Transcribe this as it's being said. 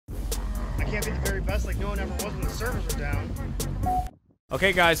can't be the very best like no one ever was when the servers were down.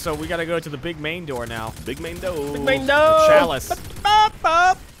 Okay, guys, so we gotta go to the big main door now. Big main door. Big main door. The chalice.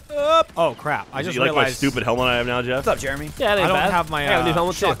 Oh crap! I just you like realized. my stupid helmet I have now, Jeff? What's up, Jeremy? Yeah, I don't have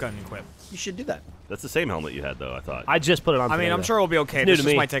my shotgun equipped. You should do that. That's the same helmet you had, though, I thought. I just put it on. I mean, I'm sure it'll be okay. New This to just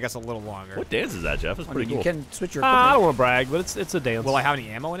me. might take us a little longer. What dance is that, Jeff? It's pretty cool. You can switch your I equipment. don't want to brag, but it's a dance. Will I have any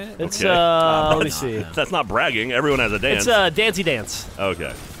ammo in it? It's Okay. let me see. That's not bragging. Everyone has a dance. It's dancey dance.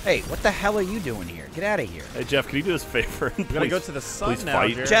 Okay. Hey, what the hell are you doing here? Get out of here. Hey, Jeff, can you do us a favor? We gotta go to the sun please now,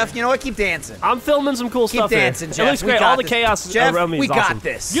 fight. Jeremy. Jeff, you know what? Keep dancing. I'm filming some cool Keep stuff dancing, here. Jeff. It looks We great. got All the this. chaos Jeff, around me we is got awesome.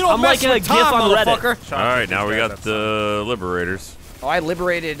 this. You don't I'm mess like a with GIF Tom, on Reddit. motherfucker. All right, now we got the Liberators. Oh, I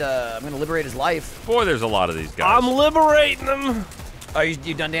liberated. I'm gonna liberate his life. Boy, there's a lot of these guys. I'm liberating them. Oh,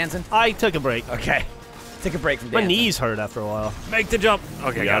 you done dancing? I took a break. Okay. Take a break from My dancing. knees hurt after a while. Make the jump.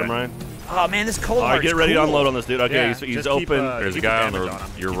 Okay, got him, Ryan. Oh man, this cold All right, heart get is ready cool. to unload on this dude. Okay, Yeah, he's just open. keep, There's a keep guy the on damage on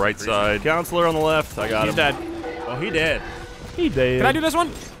him. your Keep right freezing. side. Counselor on the left. I got He's him. dead. Oh, he did. He did. Can I do this one?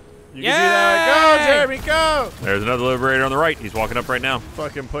 You can do that. Go, Jeremy, go! There's another Liberator on the right. He's walking up right now.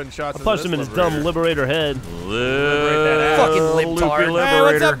 Fucking putting shots. I punched him in his dumb liberator head. that ass. Fucking libtard. Loopy Liberator. Hey,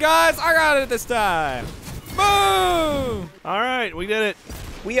 what's up, guys? I got it this time. Boom! All right, we did it.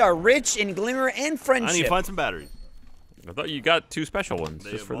 We are rich in glimmer and I need friendship. to find some batteries. I thought you got 2 special ones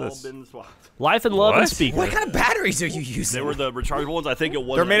just for this. Life and love and What? speaker. What kind of batteries are you using? They were the rechargeable ones. I think it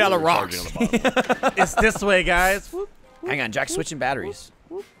was. They're made out of rocks. It's this way, guys. Hang on, Jack's switching batteries.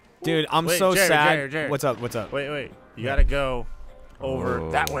 Dude, I'm Wait, so Jerry, sad. Jerry. What's up? What's up? Wait. You gotta go over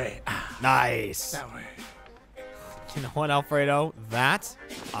that way. Nice. That way. You know what, Alfredo? That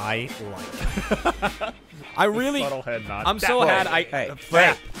I like. I really. Subtle head nod. I'm That so way. mad. Hey.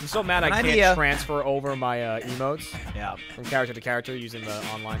 I'm so mad I An can't idea. transfer over my emotes Yeah. from character to character using the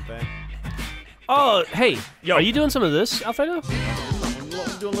online thing. Oh, hey. Are you doing some of this, Alfredo?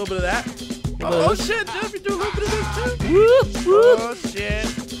 I'm doing a little bit of that. Oh shit, Jeff, you do a little bit of this too. Whoop, whoop. Oh shit.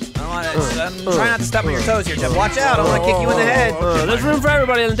 I'm trying not to step on your toes here, Jeff. Watch out! I want to kick you in the head. There's room for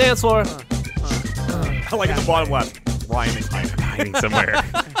everybody on the dance floor. I like the bottom left. Ryan is hiding. Hiding somewhere.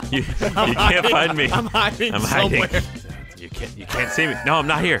 you can't find me. I'm hiding I'm hiding. somewhere. You can't see me. No, I'm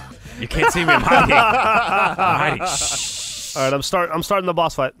not here. You can't see me. I'm hiding. I'm hiding. Shh. All right, I'm starting the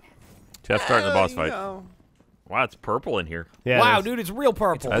boss fight. Jeff's starting the boss fight. Wow, it's purple in here. Yeah. Wow, it is. dude, it's real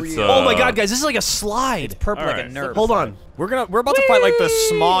purple. That's, Oh my God, guys, this is like a slide. Purple like a Alright. nerve. Hold on. We're about to fight like the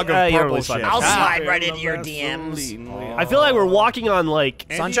smog of you don't purple really shit. slide. I'll Ah. slide right into your DMs. I feel like we're walking on like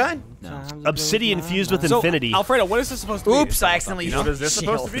Sunshine? obsidian fused with So, infinity. Alfredo, what is this supposed to be? Oops, I accidentally used What is this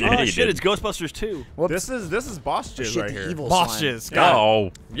supposed to be? Yeah, oh you shit, did. it's Ghostbusters 2. This is boss jizz Shit, right the here. evil Boss slime. jizz. Got it.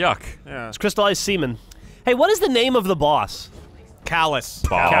 Oh, yuck. Yeah. It's crystallized semen. Hey, what is the name of the boss? Calus.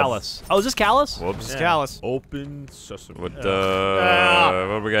 Bob. Calus. Oh, is this Calus? Whoops. It's Calus. Open sesame. What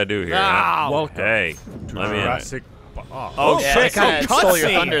do we gotta do here? Welcome Hey, let me in. Jurassic. Oh, Yeah, shit. I kind of stole your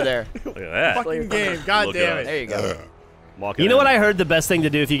cutscene. thunder there. Look at that. Fucking game. God Look damn at it. There you go. Walking You know in. what I heard the best thing to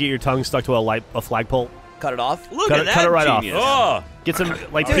do if you get your tongue stuck to a flagpole? Cut it off. Look Cut at it- that cut it right off. genius. Oh, Get some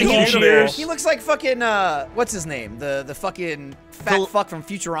like Dude, pinky he, shears. he looks like fucking what's his name? The fucking fat fuck from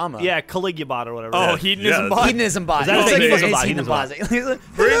Futurama. Yeah, Caligubot or whatever. Oh, Yeah. hedonism Yeah, bot. Hedonism bot. Is that He looks his like name? fucking Hedonism bot. Hedonism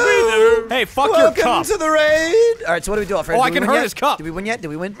bot. bring me there. Hey, fuck your Welcome cup. to the raid. All right, so what do we do, Alfred? Oh, Did I we can win hurt yet? his cup. Did we win yet? Did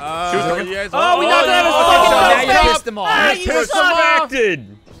we win? Oh, we knocked out his fucking fucking cup. cup. Now you pissed him off. You pissed him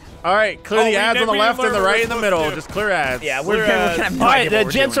acted. All right, clear the we ads on the never left and the even right and the were middle. supposed to. Just clear ads. Yeah, Clear we're ads. gonna have no All right, idea the what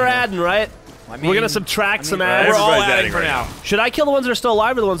we're gents doing are here. adding, right? I mean, We're gonna subtract some We're ads. all Everybody's adding adding for right now. Should I kill the ones that are still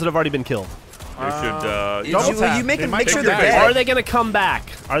alive or the ones that have already been killed? We should. Double you tap. make They them might make sure take they're that. dead. Or are they gonna come back?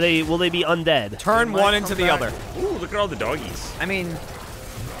 Will they be undead? Turn one into the other. Ooh, look at all the doggies. I mean,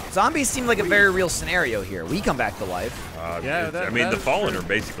 zombies seem like a very real scenario here. We come back to life. Yeah, I mean, that the is Fallen true. are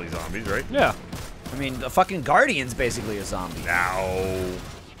basically zombies, right? Yeah. I mean, the fucking Guardian's basically a zombie. No.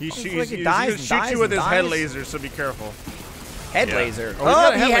 He's like gonna it dies and shoot dies you with and his head dies. laser, so be careful. Head Yeah. laser. Oh, he's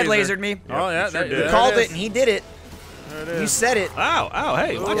got a he head head laser. lasered me. Oh yeah, sure did. You there called it it is. and he did it. There it You is. said it. Ow, ow,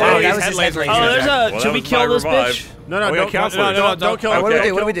 hey. Ooh. Watch Yeah, out. that was head his head laser. laser. Oh, there's a. Well, should that we was kill my this revive. bitch? No, Oh, we got don't kill. counselors. Don't kill. Alright, what do we Don't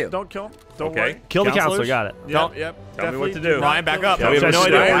do? What do we kill. do? Don't kill. Don't Okay. worry. Kill the counselor. Counselors? Got it. Yep, yep. Tell me what to Definitely do. Ryan, back up. Yeah, we have no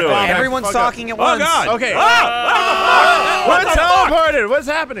idea what we're doing. Back Everyone's the fuck up. talking at Oh, once. God. Okay. Ah! We're teleported. What's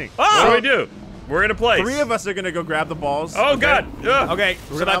happening? What do we do? We're in a place. 3 of us are gonna go grab the balls. Oh, okay? God. Ugh. Okay,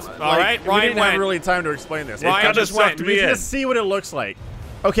 We're so gonna that's have, all right. We Ryan didn't have went. really time to explain this. Ryan kinda just sucked went. to We be just in. see what it looks like.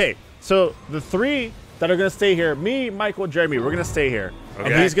 Okay, so the 3 that are gonna stay here, me, Michael, Jeremy, we're gonna stay here.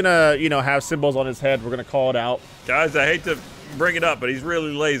 Okay. And he's gonna, have symbols on his head. We're gonna call it out. Guys, I hate to bring it up, but he's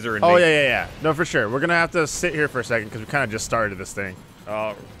really lasering Oh me. yeah. No, for sure. We're gonna have to sit here for a second because we kind of just started this thing.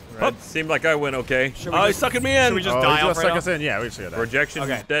 All It seemed like I went okay. Oh, he's sucking me in. Should we just Oh, die, you just Alfredo? suck us in. Yeah, we should get that. Projection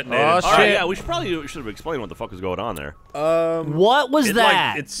Okay. detonated. Oh, All right, shit. yeah, we should have explained what the fuck was going on there. What was It,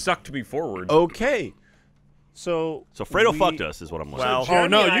 that? Like, it sucked me forward. Okay. So Fredo fucked us, is what I'm saying. Well, Oh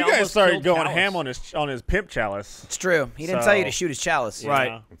no, Jeremy, I you guys almost started killed going Calus. ham on his pimp chalice. It's true. He didn't So- tell you to shoot his chalice.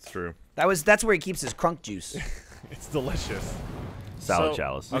 Right. That's true. That's where he keeps his crunk juice. It's delicious. Salad So,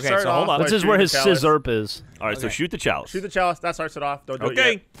 chalice. we Okay, started so hold off on. by This is shooting where the his chalice. scissorp is. All right, so shoot the chalice. Shoot the chalice. That starts it off. Don't do it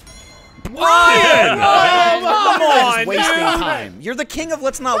Okay. yet. Ryan! Come on, Just wasting time. You're the king of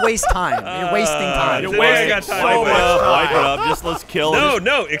let's not waste time. You're wasting time. You're You're wasting wasting time. so Wipe it much up. time. Wipe it up. Just let's kill No, it.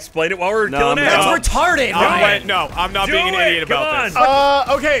 no. Explain it while we're No, killing I'm it. That's retarded, Ryan. No, I'm not Do being an it, idiot come about on.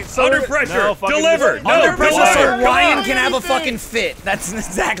 this. Okay, so Under we're- pressure. No, fucking Deliver. do No, it. Under pressure deliver. so Come Ryan on. can have a Anything. fucking fit. That's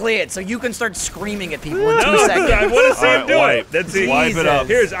exactly it. So you can start screaming at people in 2 No, I seconds. want to see him do Alright, it. That's it. wipe it up.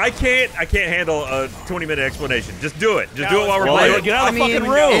 Here's I can't handle a 20-minute explanation. Just do it. Just do it while we're Well, playing. get out I of the mean, fucking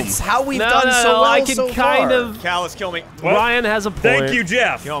room. it's how we've No, done no, so no, well I can so kind far. of. Calus, kill me. Well, Ryan has a point. Thank you,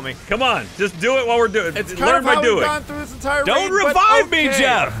 Jeff. Kill me. Come on, just do it while we're doing. It's kind Learn of by how we've doing. gone through this entire Don't raid, but revive me, okay.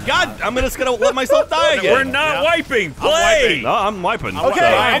 Jeff. God, I'm just gonna let myself die again. We're not wiping. Play. No, I'm wiping. Okay,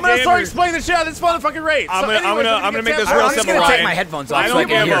 Ryan, I'm gonna damn start you. explaining this shit out of this motherfucking raid. I'm So gonna- anyways, I'm we're gonna make get this Tampa- real I'm just simple, gonna take Ryan. my headphones I off. don't so I give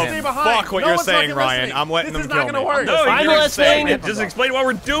can a hear Stay him. behind. fuck what No you're one's saying, fucking Ryan. listening. I'm letting This them is kill not gonna me. work. No, Fine, you're let's explain play. it. Just explain what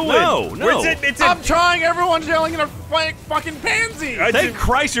we're doing. No. It's I'm trying. Everyone's yelling in a fucking pansy. Thank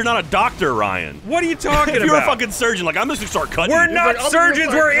Christ you're not a doctor, Ryan. What are you talking If about? you're a fucking surgeon, like I'm just gonna start cutting. We're you. not like, surgeons,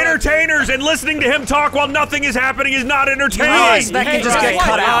 I'm we're gonna start entertainers, and listening to him talk while nothing is happening is not You entertaining. realize that can just get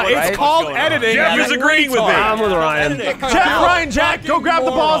cut out, It's right? called going on? editing. Jeff is agreeing with me. I'm with Ryan. Jeff, Ryan, Jack, go grab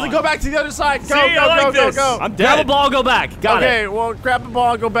the balls and go back to the other side. Go, See, go, I like go, go, this. go. I'm dead. Grab a ball, go back. Got Okay, it. well, grab the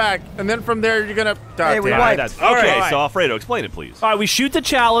ball, go back, and then from there you're gonna. Hey, we damn. wiped. That's, All okay, right. so Alfredo, explain it, please. All right, we shoot the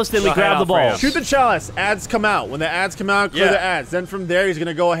chalice, then we Go grab ahead, the ball. Alfredo. Shoot the chalice. Ads come out. When the ads come out, clear Yeah. the ads. Then from there, he's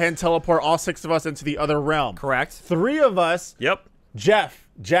gonna go ahead and teleport all 6 of us into the other realm. Correct. 3 of us, Yep. Jeff,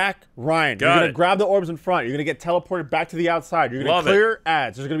 Jack, Ryan. Got You're gonna it. grab the orbs in front. You're gonna get teleported back to the outside. You're gonna Love clear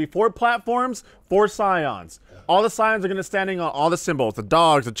ads. There's gonna be 4 platforms, 4 scions. All the scions are gonna standing on all the symbols, the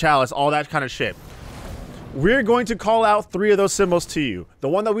dogs, the chalice, all that kind of shit. We're going to call out 3 of those symbols to you. The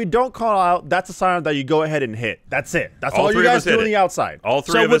one that we don't call out, that's a scion that you go ahead and hit. That's it. That's all you 3 of guys us do hit on it. the outside. All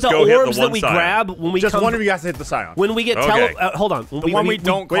 3 So of with us the go hit orbs the that one we side. grab when we Just come, one of you guys hit the scion. when we get Okay. hold on. The one we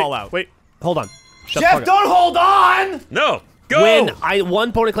don't call out. Wait. Hold on. Shut the Jeff, fuck up. don't hold on! No. Go. When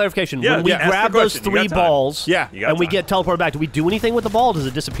one point of clarification, Yeah, when we yeah, ask grab the those question. You 3 got time. balls, Yeah. You got and we time. get teleported back, do we do anything with the ball? Does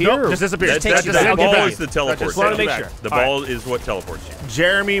it disappear? Nope, just disappears. That, takes that, you that back. ball Okay. is the teleport. Just wanted to thing. make sure. The All right. ball is what teleports you.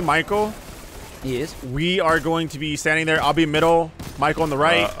 Jeremy, Michael, Yes. we are going to be standing there. I'll be middle, Michael on the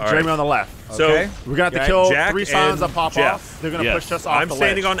right, all Jeremy right. on the left. So Okay. We're gonna have to Okay. kill Jack 3 scions and that pop Jeff. off. They're gonna Yes. push us off I'm the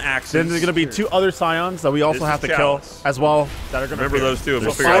standing ledge. on axes. Then there's gonna be 2 other scions that we also This have is to kill Calus. as well. That are gonna Remember appear. those 2 and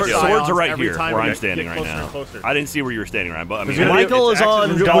we'll So figure out four the Swords, other. scions swords are right every here time where we I'm get standing right closer now. and closer. I didn't see where you were standing, Ryan, but I mean, gonna be- Michael is it's on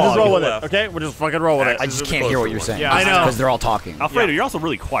axes. We'll just roll dog. with it, Left. okay? We'll just fucking roll with it. I just can't hear what you're saying. Yeah, I know. Because they're all talking. Alfredo, you're also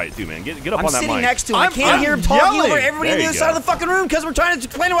really quiet too, man. Get up I'm on that sitting mic. next to him. I can't I'm hear him talking yelling. over everybody There on the you other side go. of the fucking room because we're trying to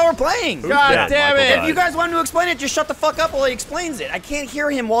explain it while we're playing. God Yeah, damn Michael it! died. If you guys want him to explain it, just shut the fuck up while he explains it. I can't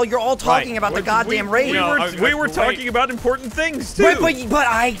hear him while you're all talking about the goddamn raid. We were talking about important things too. But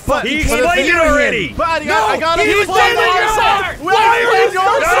he explained it already. But I got he was explain standing your there. side. We Why are you explained your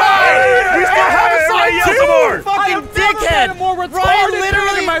so side. We still have a Everybody yell side some more. too. Fucking dickhead!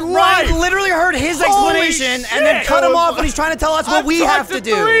 Ryan literally heard his explanation and then cut him off when he's trying to tell us what we have to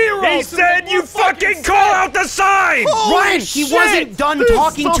do. He said you fucking call out the sign. Ryan, he wasn't done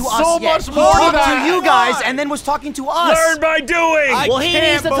talking to us so yet. much He more to talked that. to you guys and then was talking to us. Learn by doing. Well, he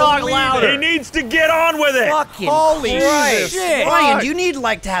needs to talk louder. He needs to get on with it. Fucking Holy Christ. shit. Ryan, you need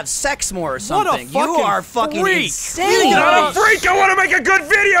like to have sex more or something. You fucking are fucking freak. insane. Not a freak. I want to make a good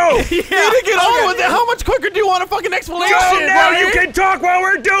video. You need to get on with it. How much quicker do you want a fucking explanation? Go now. Ryan? You can talk while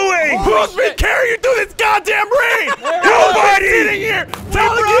we're doing. Who's been carrying you through this goddamn raid? Nobody. Sitting here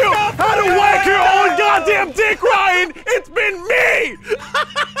telling you how to whack your own goddamn dick, Ryan. It's been me.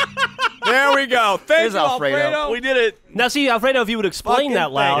 There we go. Thank Here's you, Alfredo. We did it. Now, see, Alfredo, if you would explain Fucking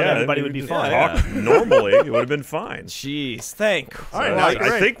that loud, thing. everybody would be fine. Talk normally. It would have been fine. Jeez, thank. All right,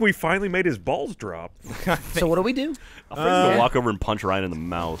 I think we finally made his balls drop. So what do we do? Alfredo's gonna walk over and punch Ryan in the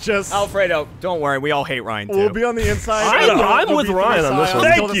mouth. just Alfredo, don't worry. We all hate Ryan too. we'll be on the inside. I'm There'll with be 3 Ryan on this scions,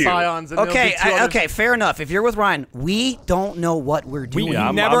 one. kill the Thank you. scions, and there'll Okay, be 2 others. okay, fair enough. If you're with Ryan, we don't know what we're doing.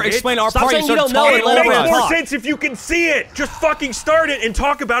 I'm- Never I'm- explain our Stop part. saying You you started don't know talking it, let It over makes everyone us. more talk. sense if you can see it. Just fucking start it and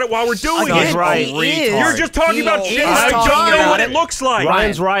talk about it while we're doing Again, it. right. he is. You're just talking He about shit is that talking don't know about what it. it looks like.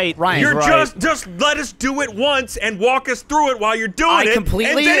 Ryan's right. Ryan's You're right. just let us do it once and walk us through it while you're doing it, and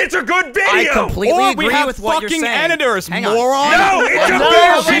then it's a good video. I completely Or agree we have with what you're fucking saying. editors, Hang on. moron. No, it's a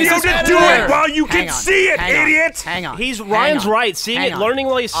better video to do it while you Hang can on. see it, Hang on. idiot. Hang on. Ryan's right. Seeing Hang it, on. learning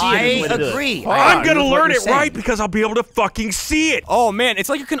while you see it is the way to do it. agree. I'm gonna learn it right because I'll be able to fucking see it. Oh man, it's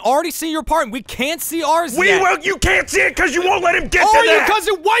like you can already see your part and we can't see ours yet. You can't see it because you won't let him get to Oh, you that. because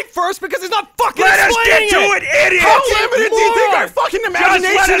it white first because it's not fucking Let us get explaining to it, idiot. How limited do you think our fucking let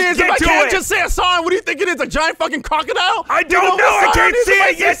imagination us is? If get I to can't it. just say a sign, what do you think it is? A giant fucking crocodile? I don't know. I can't see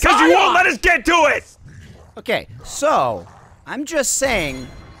it yet because you won't let us get to it. Okay, so I'm just saying,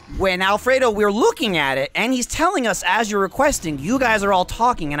 when Alfredo, we're looking at it, and he's telling us as you're requesting, you guys are all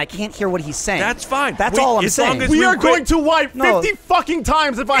talking, and I can't hear what he's saying. That's fine. That's all I'm as long saying. as We are quit- going to wipe 50 fucking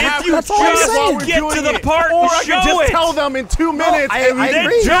times if I have you to. That's all I'm while saying. we're Get doing to the it. part or and I can show just it. tell them in 2 minutes I and we agree.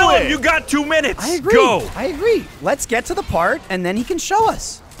 then Tell do him it. you got 2 minutes. I agree. Go. I agree. Let's get to the part, and then he can show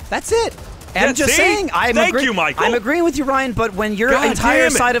us. That's it. And I'm just see? saying, Thank you, Michael. I'm agreeing with you, Ryan, but when your God entire damn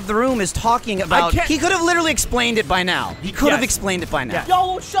it. side of the room is talking about... can't- He could have literally explained it by now. He could have explained it by now. Y'all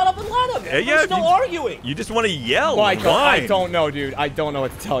won't shut up and let him. Yeah, We're still you- arguing. You just want to yell. Michael, and whine. I don't know, dude. I don't know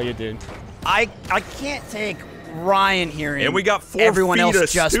what to tell you, dude. I can't take Ryan hearing And we got 4 everyone feet else of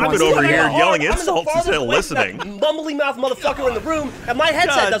just stupid wants over to here hear. yelling I'm the insults farthest instead of away from that listening. mumbly mouth motherfucker in the room, and my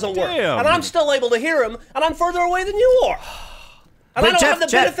headset God doesn't work. damn. And I'm still able to hear him, and I'm further away than you are. And I don't have the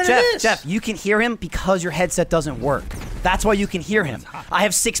benefit of this. Jeff, you can hear him because your headset doesn't work. That's why you can hear him. I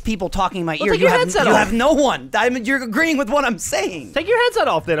have 6 people talking in my ear. take You your have, headset you off. have no one. I mean, you're agreeing with what I'm saying. Take your headset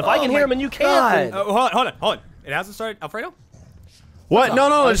off then. If I can hear him and you can't. God. Hold on. It hasn't started, Alfredo? What? No,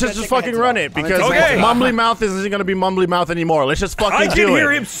 I'm let's gonna just take my fucking headset run off. it I'm gonna because take my headset off. mumbly mouth isn't going to be mumbly mouth anymore. Let's just fucking I do can it.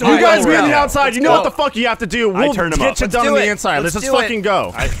 hear him so You guys be on the well. outside. You know what the fuck you have to do. We'll turned him up. get you Let's done do on the it. inside. Let's Let's just do it. fucking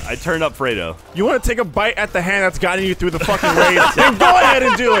go. I turned up Fredo. You want to take a bite at the hand that's gotten you through the fucking raid? Then go ahead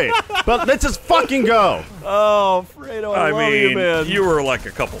and do it. But let's just fucking go. Oh, Fredo, I, I love you, mean, man. you were like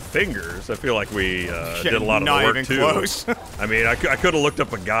a couple fingers. I feel like we did a lot of not work even too. close. I mean, I could have looked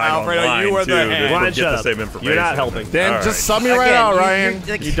up a guide Alfredo, online you were too the to hand. Ryan, get shut the up. same information. You're not helping. Then All just right. sub me right Again, out, you're- Ryan.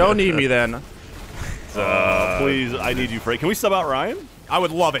 you're- You don't need me then. Please, I need you, Fredo. Can we sub out Ryan? I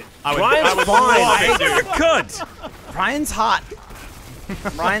would love it. I would Ryan's love fine. it, dude. You could. Ryan's hot.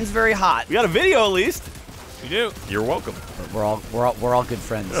 Ryan's very hot. We got a video at least. You do. You're welcome. We're all good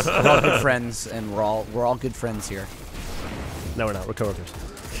friends. We're all good friends, and we're all good friends here. No, we're not. We're coworkers.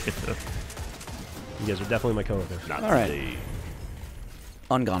 You guys are definitely my coworkers. Not All right. today.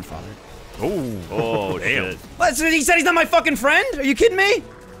 Ungone father. Oh, Damn. shit. What? So he said he's not my fucking friend? Are you kidding me?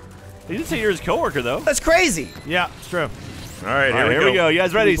 He didn't say you're his coworker, though. That's crazy. Yeah, it's true. All right, All right, here we go. You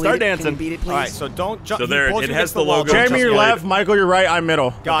guys ready? Start Can you dancing. beat it, please? All right, so don't jump. So there, he pulls it you has against the wall, logo. don't Jeremy, jump you're yet. left. Michael, you're right. I'm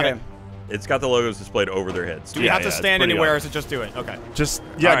middle. Got Okay. it. It's got the logos displayed over their heads. Do we too. have to it's stand pretty anywhere, or obvious. is it just do it? Okay. Just All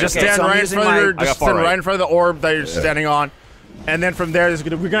right, just okay, stand so I'm right in using front of my- your, I got just far stand right. right in front of the orb that you're standing on. And then from there, we're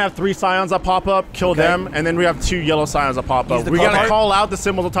gonna have 3 scions that pop up, kill them, and then we have 2 yellow scions that pop Use up. the We call gotta card? call out the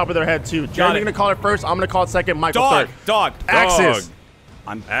symbols on top of their head too. Jeremy's gonna call it first. I'm gonna call it second. Michael Dog. third. Dog. Axis.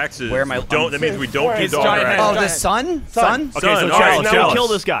 Axes. Where am I- Don't. That means we don't do It's dog giant or head. axes. Oh, the sun? Sun? Okay, so Son, all Chalice. right, Now Chalice. we kill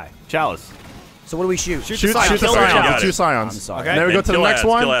this guy. Chalice. So what do we shoot? Shoot the the kill scions. Got The 2 it. scions. I'm sorry. Okay. And then we go And to the kill next ads,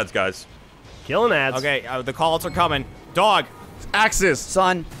 one. Kill ads, guys. Killing ads. Okay, the call-outs are coming. Dog. Axis.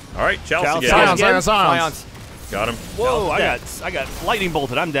 Sun. All right, Chalice Chalice. again. Scions, again. scions. Scions. Got him. Whoa, I got lightning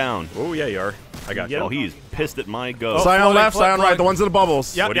bolted. I'm down. Oh yeah, you are. I got you. Oh, he's pissed at my go. Oh. Scion Floating, left, Scion floating. right. The ones in the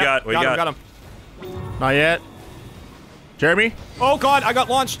bubbles. Yep, What do you got? What do you Got him. Not yet. Jeremy. Oh God, I got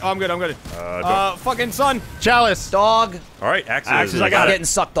launched. Oh, I'm good. Fucking sun. Chalice. Dog. All right, axes. Axes, I I'm got it. getting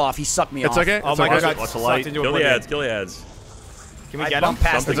sucked off. He sucked me It's off. okay. Oh It's my okay. God, got Watch the sucked light. into a Kill the grenade. ads. Kill the ads. Can we I get him? bumped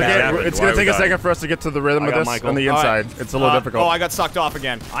past the Something It's guy. okay. happened. It's Why gonna we take a got second it? for us to get to the rhythm I of got this Michael. on the All inside. right. It's a little difficult. Oh, I got sucked off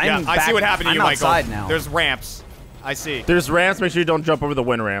again. I'm yeah, I see back- what happened to I'm you, Michael. outside now. There's ramps. I see. There's ramps. Make sure you don't jump over the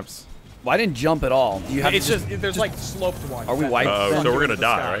wind ramps. Well, I didn't jump at all. Do you have It's to just there's like sloped ones. Are we white? So we're gonna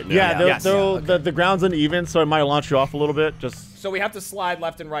die, right? Yeah, Yes. the ground's uneven, so it might launch you off a little bit. Just So we have to slide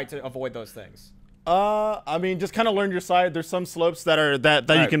left and right to avoid those things. I mean, just kind of learn your side. There's some slopes that are that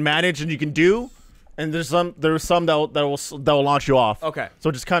you can manage and you can do, and there's some that will launch you off. Okay.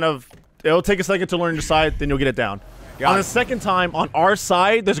 So just kind of it'll take a second to learn your side, then you'll get it down. On the second time, on our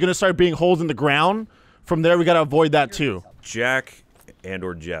side, there's gonna start being holes in the ground. From there, we gotta avoid that too. Jack and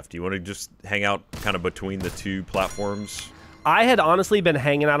or Jeff, do you want to just hang out kind of between the 2 platforms? I had honestly been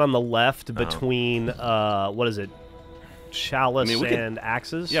hanging out on the left between, what is it? Chalice I mean, we could- and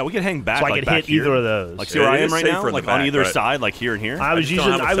Axes? Yeah, we could hang back. So I like, could back hit here. either of those. Like, see where It I am is right now? safer in the Like on back, either but- side, like here and here. I was just don't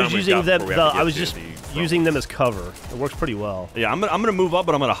know using, how much time we've got before we have to get I was to just the using them as cover. It works pretty well. Yeah, I'm gonna move up,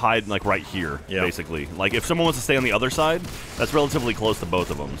 but I'm gonna hide like right here, Yeah. basically. Like if someone wants to stay on the other side, that's relatively close to both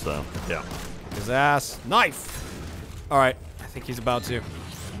of them. So Yeah. His ass. Knife. All right. I think he's about to. All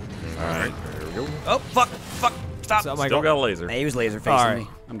right. There we go. Oh, fuck. Stop. What's up, Michael? Still got a laser. Hey, he was laser facing All right. me.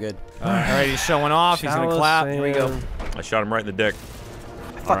 I'm good. All right, he's showing off. He's gonna Chalice clap. and- Here we go. I shot him right in the dick.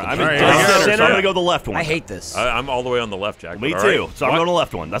 all right, I'm in All right, dead here we go. center, so Center. I'm gonna go the left one. I hate this. I'm all the way on the left, Jack. Me but too. all right. So I'm What? going to the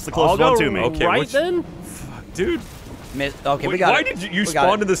left one. That's the I'll closest go one to me. Okay, right which- then. Dude. Okay, we got Why it. did you We got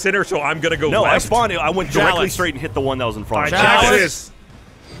spawn it. in the center? So I'm gonna go No, left. I spawned. I went directly Chalice. straight and hit the one that was in front of me. All right, Chalice.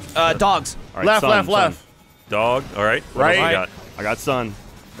 Dogs. All right, Left, sun, left, sun. left. Dog. All right. What Right. else we got? I got sun.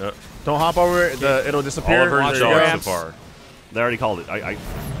 Don't hop over it. It'll All disappear. I've heard Watch is your dogs so ramps. far. They already called it.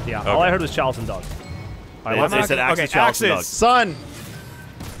 Yeah. Okay. All I heard was Chalice and dog. All right, They let's said Okay, axes, chalice, and axes. Son.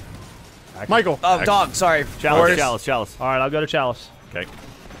 Michael. Oh, dog. Sorry. Chalice, chalice. All right, I'll go to Chalice. Okay.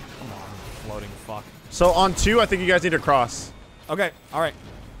 Floating fuck. So on 2, I think you guys need to cross. Okay. All right.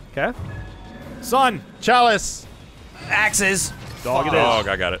 Okay. Son. Chalice. Axes. Dog it is. Dog.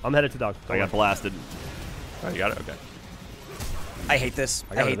 I got it. I'm headed to dog. I got blasted. You got it. Okay. I hate this.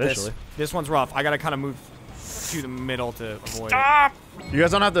 I got it hate this. eventually. This one's rough. I gotta kind of move to the middle to avoid You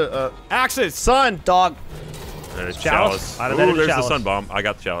guys don't have to. it. Axes. Son. Dog. There's Chalice. Chalice. I'd have Ooh, headed to there's Chalice. the sun bomb. I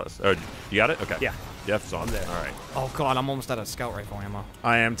got the Chalice. Oh, you got it? Okay. Yeah. Jeff's on there. All right. Oh god, I'm almost out of scout rifle ammo.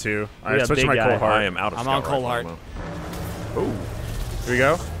 I am too. We I got switched big my guy. cold heart. I am out of I'm scout on cold rifle heart. ammo. Here we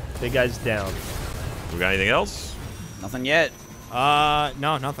go. Big guy's down. We got anything else? Nothing yet. No,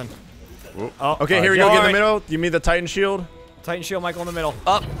 nothing. Oh, Okay, here we go. Get in the alright. middle. You mean the Titan shield? Titan shield, Michael in the middle.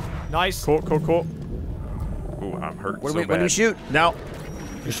 Up. Nice. Cool, cool, cool. Ooh, I'm hurt What so do we bad. shoot? Now.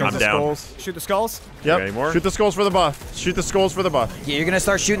 I'm the down. Skulls. Shoot the skulls. Yep. Okay, any more? Shoot the skulls for the buff. Shoot the skulls for the buff. Yeah, you're gonna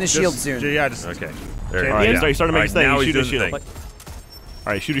start shooting the shield Just- soon. Yeah, just. Okay. There All All right, Yeah. so you started to make his thing. now You he's shoot a doing the shield. thing.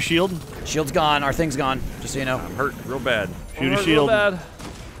 All right, shoot a shield. Shield's gone. Our thing's gone. Just so you know. I'm hurt real bad. Shoot a shield.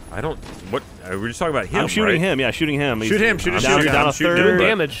 I don't. What? We're just talking about him. I'm shooting right? him. Yeah, shooting him. Shoot him. Shoot his down, shield. down a Shoot him, third. but-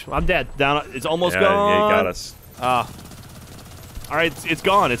 Damage. I'm dead. Down. It's almost Yeah, gone. yeah, he got us. All right, it's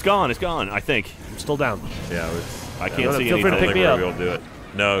gone. It's gone. It's gone. I think. I'm still down. Yeah, it's, I can't see feel free to I don't pick think me we're up. gonna be able to do it.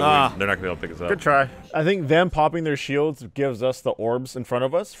 No, they're not gonna be able to pick us up. Good try. I think them popping their shields gives us the orbs in front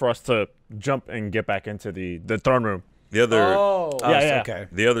of us for us to jump and get back into the throne room. The other, Yeah. Okay.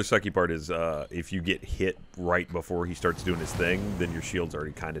 the other sucky part is if you get hit right before he starts doing his thing, then your shield's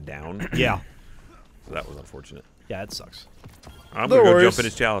already kind of down. Yeah. So that was unfortunate. Yeah, it sucks. I'm No gonna go worries. jump in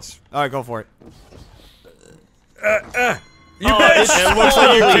his chalice. All right, go for it. You bitch! It looks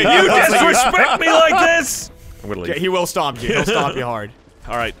like you. You disrespect me like this! I'm gonna leave. He will stomp you. He'll stomp you hard.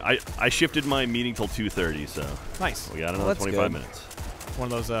 All right, I shifted my meeting till 2:30, so Nice. we got another that's 25 good. minutes.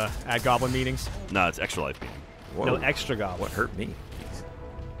 One of those ad goblin meetings. No, it's extra life meeting. Whoa, No extra goblin. what hurt me?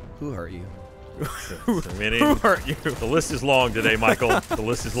 Who hurt you? I mean, Who hurt you? the list is long today, Michael. The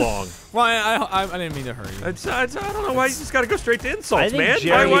list is long. Well, I didn't mean to hurt you. I don't know why you just gotta go straight to I insults, think man.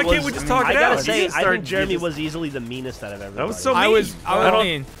 Jeremy Why can't was- we just talk I it gotta out? say, You just I start- think Jeremy you just- was easily the meanest out of everybody. That was so I mean. was don't-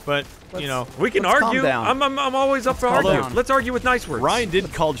 mean, but you know. We can Let's calm argue. down. I'm always up for calm arguing. down. Let's argue with nice words. Ryan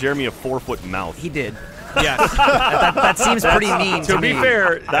did call Jeremy a 4-foot mouth. He did. Yes. That seems pretty mean to To be me.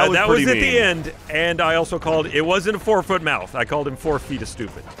 fair, that was pretty at the mean. end, and I also called it wasn't a 4-foot mouth. I called him 4 feet of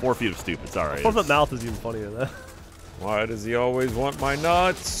stupid. 4 feet of stupid. It's all right. 4 foot mouth is even funnier than that. Why does he always want my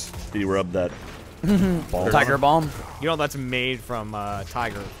nuts? Did he rub that? Tiger balm. You know that's made from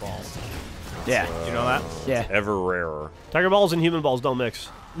tiger balls. Yeah. You know that? Yeah. Ever rarer. Tiger balls and human balls don't mix.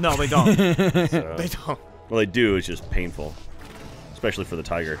 No, they don't. They don't. Well, they do. It's just painful, especially for the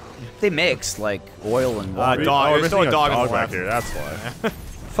tiger. They mix like oil and water. Dog. There's still a dog in the back left. here. That's why.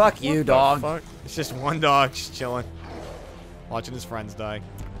 Fuck you, dog. Fuck. It's just one dog just chilling, watching his friends die.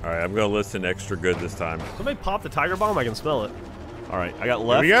 All right, I'm gonna listen extra good this time. Somebody pop the tiger bomb. I can smell it. All right, I got Here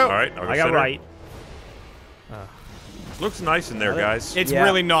left. we go. All right, I'll go I got center. right. Looks nice in there, guys. It's Yeah.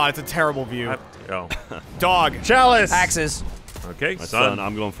 really not. It's a terrible view. Oh, Dog. Chalice. Axes. okay, My son. son,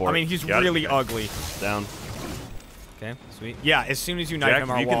 I'm going for I it. mean, he's Got it. really ugly. Down. Okay, sweet. Yeah, as soon as you knife Jack, him,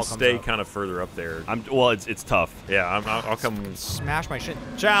 if our you wall can comes stay up. kind of further up there. Well, it's tough. Yeah, I'll come. Smash my shit.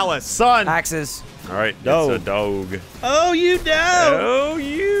 Chalice. Son. Axes. All right, No. it's a dog. Oh, you down. Oh,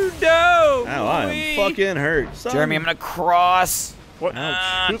 you dog. Ow, I am fucking hurt. Son. Jeremy, I'm gonna cross. What?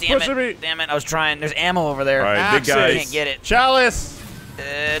 Ah, Who's damn pushing it. me? Damn it. I was trying. There's ammo over there. All right, big Axes. guys. Can't get it. Chalice.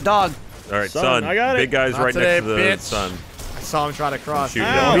 Dog. All right, Son, son. I got it. Big guy's Not right today, next to the bitch. sun. I saw him try to cross. Shoot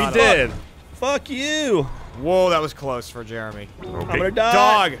Ow. him. He did. Fuck you. Whoa, that was close for Jeremy. I'm Okay. gonna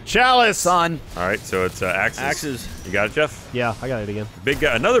die. Dog. Chalice. Son. All right, so it's axes. Axes. You got it, Jeff? Yeah, I got it again. Big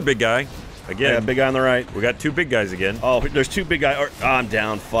guy, another big guy. Again. Yeah, big guy on the right. We got 2 big guys again. Oh, there's 2 big guys. Oh, I'm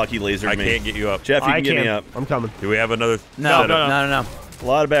down. Fuck, he lasered I me. can't get you up. Jeff, you I can get me can't. up. I'm coming. Do we have another? No, setup? no. A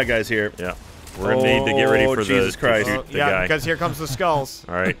lot of bad guys here. Yeah. We're gonna need to get ready for Jesus Christ. to shoot the yeah, guy. because here comes the skulls.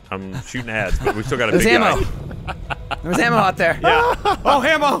 All right, I'm shooting ads, but we still got a There's big ammo. guy. There's ammo out there. Yeah. Oh,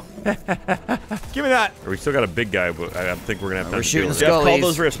 ammo! Give me that. We still got a big guy, but I think we're gonna have time We're to shooting deal with Jeff, Skullies. call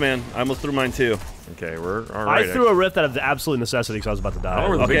those rifts, man. I almost threw mine too. it. Okay, we're all right. I threw a rift out of absolute necessity because I was about to die. Oh,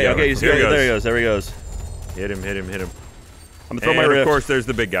 we're the big Okay, guy. okay, he's There he good. goes. There he goes. There he goes. Hit him, hit him, hit him. I'm gonna throw And my of rift. course, there's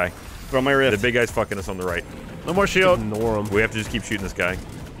the big guy. Throw my The rift. big guy's fucking us on the right. No more shield. Ignore him. We have to just keep shooting this guy.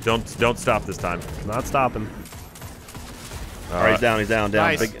 Don't stop this time. Not stopping. All right, he's down. He's down.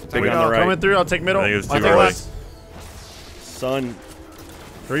 Nice. Big Take big it on out. the right. Coming through. I'll take middle. I think it was I'll too take early. left. Son.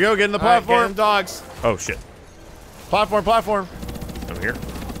 Here we go. Get in the All right, get platform. them dogs. Oh shit! Platform. I'm here.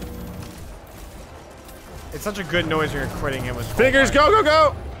 It's such a good noise when you're quitting him with Fingers,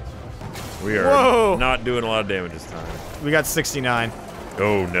 go. We are Whoa. not doing a lot of damage this time. We got 69.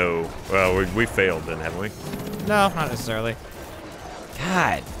 Oh no! Well, we failed then, haven't we? No, not necessarily.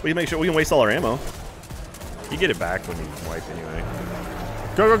 God. We make sure we can waste all our ammo. You get it back when you wipe anyway.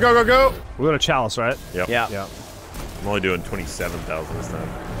 Go. We're going to Chalice, right? Yep. Yeah. Yeah. I'm only doing 27,000 this time.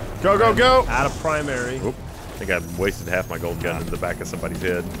 Go. Out of primary. Oop. I think I wasted half my gold gun in the back of somebody's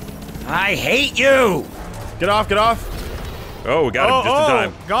head. I hate you. Get off. Oh, we got him just in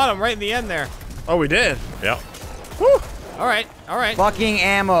time. Got him right in the end there. Oh, we did. Yeah. All right. Fucking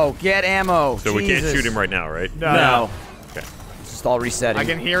ammo. Get ammo. So we can't Jesus. shoot him right now, right? No. Okay. It's just all resetting. I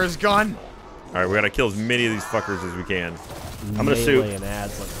can hear his gun. All right, we gotta kill as many of these fuckers as we can. I'm gonna sue. Melee and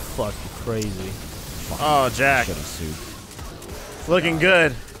ads like fucking crazy. Oh, Jack. Looking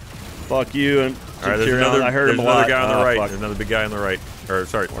good. Fuck you and All right, there's Tyrion. another. I heard there's him a another lot. guy on the right. Fuck. There's another big guy on the right. Or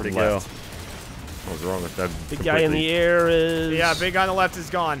sorry, Where'd he left. What was wrong with that? Big guy in the air is. Yeah, big guy on the left is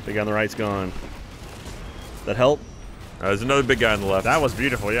gone. Big guy on the right's gone. That help? There's another big guy on the left. That was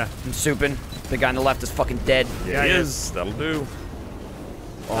beautiful. Yeah. I'm souping. The guy on the left is fucking dead. Yeah, he he is. is. That'll do.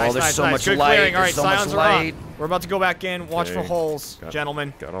 Oh, Nice, there's nice, so nice. much Good light. clearing. All right, There's so much Scions are up. light. We're about to go back in. Watch for Okay. holes, Got-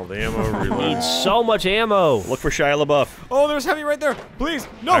 gentlemen. Got all the ammo. Need Reload. so much ammo. Look for Shia LaBeouf. Oh, there's heavy right there. Please.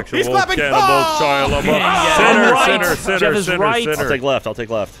 No, Actual he's clapping. cannibal Shia LaBeouf. Yeah. Center, Right. center, Jeff center, is center, right. center. I'll take left. I'll take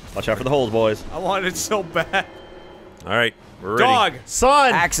left. Watch out for the holes, boys. I wanted it so bad. All right, we're ready. Dog.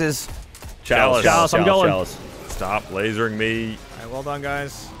 Son. Axes. Chalice. Chalice, I'm going. Chalice. Stop lasering me. All right, well done,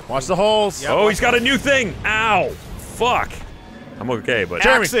 guys. Watch the holes. Yep. Oh, he's got a new thing. Ow. Fuck. I'm okay, but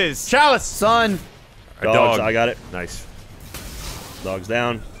Jeremy. Axes. Chalice. Son. a Dogs, dog. I got it. Nice. Dog's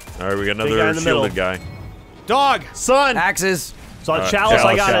down. All right, we got guy another in the shielded middle. guy. Dog. Son. Axes. So on All right, Chalice,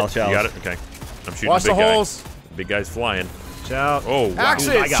 I got Chalice, it. You Chalice. got it? Okay. I'm shooting Watch the the big guy. holes. Big guy's flying. Chalice. Oh, wow. Axes.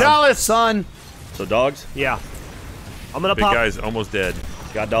 I got him. Chalice. Son. So dogs. Yeah. I'm gonna Big pop. guy's almost dead.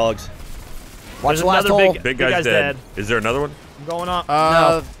 Got dogs. Watch There's the last another hole. big- Big guy's dead. Is there another one? I'm going up.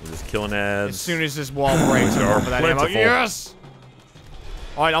 No. We're just killing ads. As soon as this wall breaks, I'm going for that ammo. Plentiful. Yes.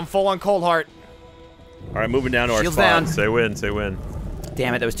 All right, I'm full on cold heart. All right, moving down to our Shields spot. down. Say win, say win.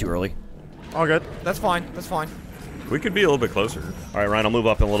 Damn it, that was too early. All good. That's fine. That's fine. We could be a little bit closer. All right, Ryan, I'll move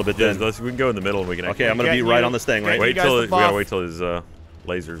up in a little bit Yeah, then. we can go in the middle and we can. Okay, I'm gonna Get be right you- on this thing, get right? you wait guys till the we gotta buff. wait till his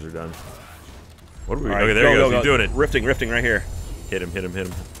lasers are done. What are we? All right, okay, there he go, goes. go, He's go. doing it. Rifting right here. Hit him, hit him, hit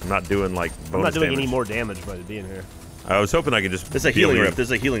him. I'm not doing like bonus I'm not doing damage. any more damage by being here. I was hoping I could just. This is a heal healing you. rift. This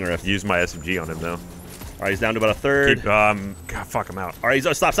is a healing rift. Use my SMG on him though. All right, he's down to about a third. Keep, God, fuck him out. All right,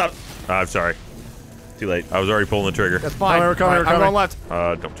 he's stop. I'm sorry. Too late. I was already pulling the trigger. That's fine. We're coming, All right, we're I'm coming. going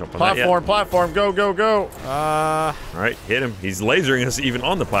left. Don't jump on that yet. Platform. Go. All right, hit him. He's lasering us even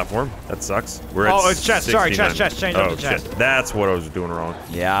on the platform. That sucks. We're at Oh, it's chest. Sorry, 69. chest. Change up Oh, to chest. shit. That's what I was doing wrong.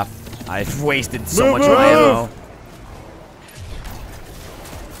 Yeah. I've wasted so Move, much move, ammo.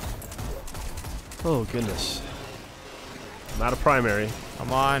 Oh goodness. I'm out of primary.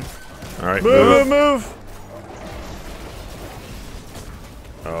 Come on. All right, Move.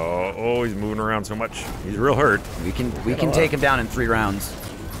 Oh, he's moving around so much. He's real hurt. We can take him down in 3 rounds.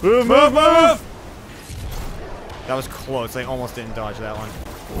 Move. That was close. I almost didn't dodge that one.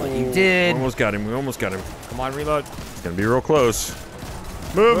 But you did. Almost got him. We almost got him. Come on, reload. It's gonna be real close.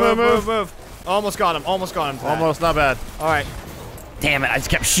 Move. Almost got him. Almost got him. for that. Almost, not bad. All right. Damn it, I just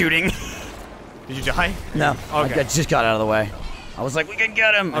kept shooting. Did you die? No. Okay. I just got out of the way. I was like, we can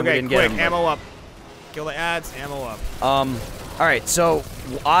get him. and we Okay, didn't get quick. him, but- Ammo up. Kill the ads. Ammo up. All right, so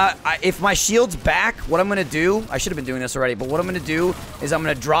if my shield's back, what I'm going to do, I should have been doing this already, but what I'm going to do is I'm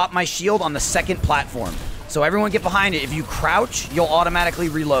going to drop my shield on the second platform. So everyone get behind it. If you crouch, you'll automatically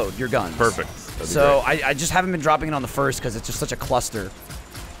reload your guns. Perfect. That'd be So great. I just haven't been dropping it on the first because it's just such a cluster.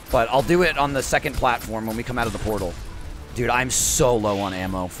 But I'll do it on the second platform when we come out of the portal. Dude, I'm so low on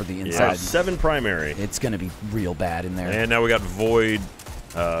ammo for the Yeah, inside. 7 primary. It's gonna be real bad in there. And now we got void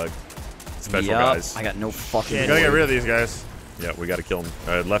special Yup, guys. I got no fucking. We gotta get rid of these guys. Yeah, we got to kill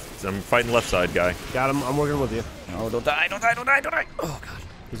him. Left. I'm fighting left side guy. Got him. I'm working with you. Oh, don't die! Don't die! Don't die! Don't die! Oh god.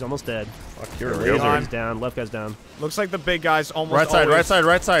 He's almost dead. Fuck, here we Laser go. guy's down. Left guy's down. Looks like the big guy's almost Right side, always, right side,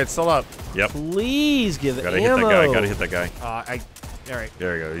 right side. Still up. Yep. Please give Gotta ammo. hit that guy. Gotta hit that guy. All right.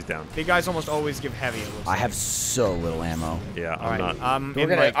 There we go. He's down. Big guys almost always give heavy. It looks I like. have so little ammo. Yeah, All I'm right. not.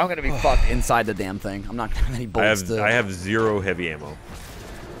 In I'm gonna be fucked inside the damn thing. I'm not gonna have any bullets. I have 0 heavy ammo.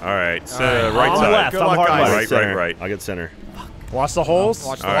 All right. So All right I'm side. left. Good I'm luck, hard guys. left. Right. I get center. Watch the holes.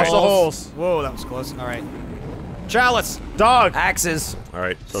 Watch the All right. holes. holes. Whoa, that was close. All right. Chalice. Dog. Axes. All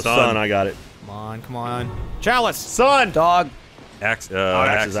right. So Son, I got it. Come on. Chalice. Son. Dog. Axes.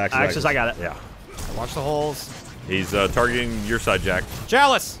 Axes. Axis, I got it. Yeah. Watch the holes. He's targeting your side, Jack.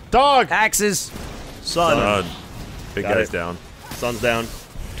 Chalice. Dog. Axes. Son. Big Got guy's it. down. Sun's down.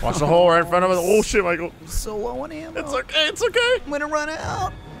 Watch the hole right in front of us. Oh shit, Michael. So low on ammo. It's okay. It's okay. I'm gonna run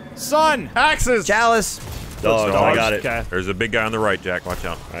out. Sun. Axes. Chalice. Dogs. I got it. Okay. There's a big guy on the right, Jack. Watch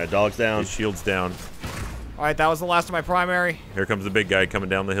out. All right, dog's down. His shield's down. All right, that was the last of my primary. Here comes the big guy coming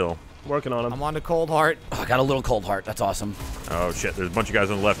down the hill. Working on him. I'm on to Cold Heart. Oh, I got a little cold heart. That's awesome. Oh shit! There's a bunch of guys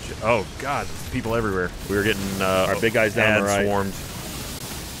on the left. Oh god, there's people everywhere. We were getting Our big guy's down on the right. swarmed.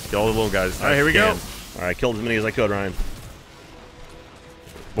 Kill all the little guys. All right, here we go. All right, killed as many as I could, Ryan.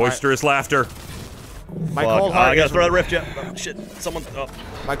 Boisterous laughter. My Fuck. Cold I Heart. gotta is- throw that rift. Yeah. Oh, shit. Someone. Oh.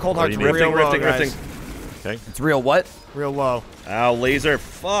 My Cold What do Heart's you need? real low, Rifting. guys. Okay. It's real what? Real low. Ow, laser.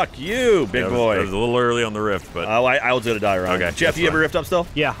 Fuck you, big That boy. was a little early on the rift, but Oh, I was gonna die, Ryan. Okay, Jeff, that's you have a fine. rift up still?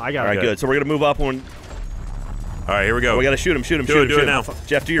 Yeah, I got All right, it. good. So we're gonna move up when all right, here we go. we gotta shoot him. Shoot him. Do shoot it, him. do shoot it him. now.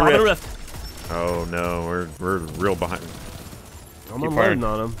 Jeff, do your Bottom of the rift. rift. Oh no, we're real behind. I'm Keep unloading firing.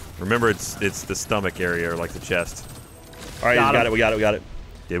 on him. Remember, it's the stomach area, or like the chest. All right, Got got him. it. We got it. We got it.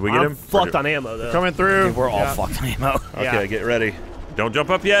 Did we get I'm him? fucked on ammo, though. Coming through. Dude, we're all Yeah. fucked on ammo. Okay, Yeah. get ready. Don't jump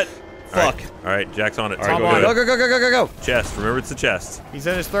up yet. Fuck. All right, Jack's on it. All right, Tom go on. ahead. Go, go, go, go, go, go, go. Chest. Remember, it's the chest. He's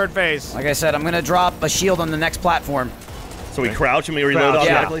in his third phase. Like I said, I'm gonna drop a shield on the next platform. So we crouch and we reload Crouch,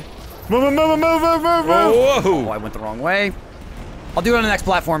 yeah. automatically? Move, move, move, move, move, move. Oh, Whoa! I went the wrong way. I'll do it on the next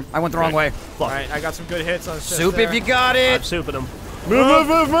platform. I went the wrong way. All right, I got some good hits on his chest Soup there. if you got I'm it. souping him. Move, move,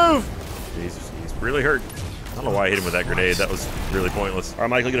 move, move. He's really hurt. I don't know why I hit him with that grenade. That was really pointless. All right,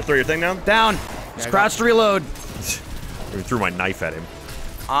 Michael, you gonna throw your thing down? Down. Just crouch to reload. I threw my knife at him.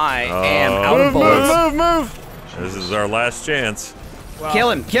 I am out Move, of move, bullets. move, move. This is our last chance. Well,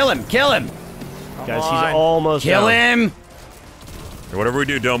 Kill him, kill him, kill him. Guys, on. he's almost Kill down. him. And whatever we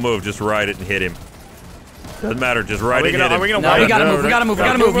do, don't move. Just ride it and hit him. Doesn't matter. Just ride it and hit him. Are we gonna No, wait? we gotta move, we gotta move, we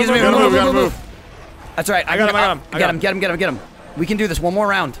gotta move. He's moving, gotta move, move, move, gotta move. That's right. I got him, I got him, I Get got him, get him, get him, get him. We can do this one more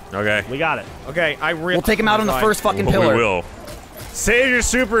round. Okay. We got it. Okay, We'll take him out on the first fucking Well, pillar. we will. Save your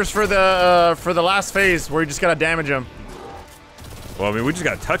supers for the last phase where you just gotta damage them. Well, I mean, we just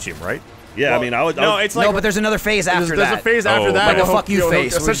gotta touch him, right? Yeah, I mean, I would. No, it's like No, but there's another phase after There's that. a phase after Oh, that. like a You'll fuck you you'll phase, where we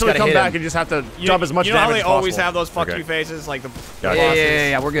just Essentially, gotta come hit back him. and just have to jump as much you know how damage they as always possible. have those fuck Okay. you phases, like the Got Yeah, it. yeah, yeah,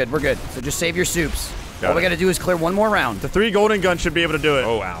 yeah, we're good, we're good. So just save your soups. Got All we it. gotta do is clear one more round. The 3 golden guns should be able to do it.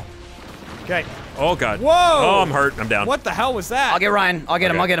 Oh, wow. Okay. Oh, God. Whoa! Oh, I'm hurt. I'm down. What the hell was that? I'll get Ryan. I'll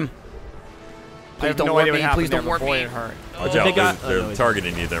get him. Okay. I'll get him. I Please have don't no warp idea what me. happened Please there, don't warp but boy, me. it hurt. Watch They out. got- They're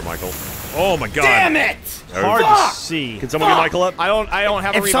targeting you there, Michael. Oh, my God. Damn it! Hard to see. Can someone get Michael up? I don't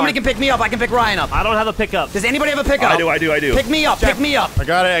have a If somebody rewind. can pick me up, I can pick Ryan up. I don't have a pickup. Does anybody have a pickup? I do. Pick me up. Pick me up. I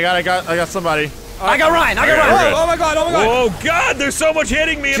got it. I got somebody. I got Ryan. I got Okay, Ryan. good. Oh my god, oh my god. Oh, God. There's so much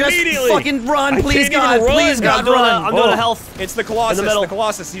hitting me Just immediately. fucking run, I please can't even God. run. Please God, I'm doing run. I'm doing Oh. a health. It's the Colossus. In the middle. The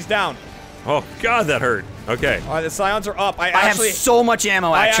Colossus. He's down. Oh, God, that hurt. Okay. All right, the Scions are up. I have so much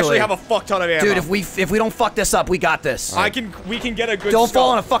ammo. I Actually, actually have a fuck ton of ammo. dude. If we don't fuck this up, we got this. we can get a good. Don't scope.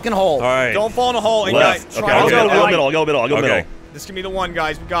 fall in a fucking hole. All right. Don't fall in a hole. And Left. guys, Okay, try I'll to go get out. middle. I'll go middle. I'll go Okay. middle. This can be the one,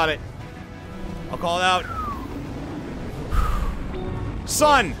 guys. We got it. I'll call it out.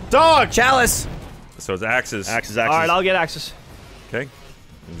 Sun. Dog. Chalice. So it's axes. Axes. All right, I'll get Axis. Okay.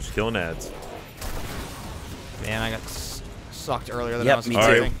 I'm just killing ads. Man, I got sucked earlier than Yep, I was me All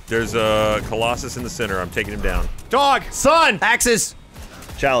expecting. right. There's a Colossus in the center. I'm taking him down. Dog. Son. Axes.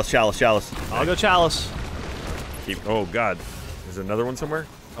 Chalice. I'll go Chalice. Oh, God. Is there another one somewhere?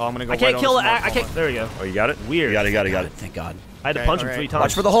 Oh, I'm gonna go. I can't right kill on it. this I can't. There we go. Oh, you got it? Weird. You got it. Thank God. I had to Okay, punch him all 3 right. times.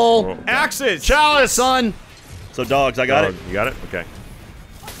 Watch for the hole. Whoa. Axes. Chalice. Son. So dogs, I got it. You got it? Okay.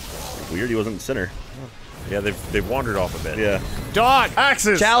 Weird, he wasn't in the center. Yeah, they've wandered off a bit. Yeah. Dog.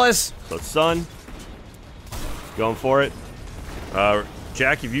 Axes. Chalice. So sun. Going for it.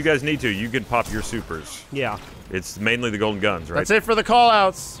 Jack, if you guys need to, you can pop your supers. Yeah. It's mainly the golden guns, right? That's it for the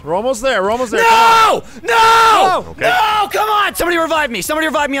call-outs. We're almost there. We're almost there. No! No! Okay. No! Come on! Somebody revive me. Somebody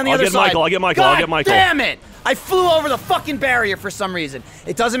revive me on the other side. I'll get Michael. God I'll get Michael. Damn it! I flew over the fucking barrier for some reason.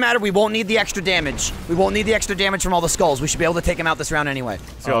 It doesn't matter. We won't need the extra damage. We won't need the extra damage from all the skulls. We should be able to take him out this round anyway.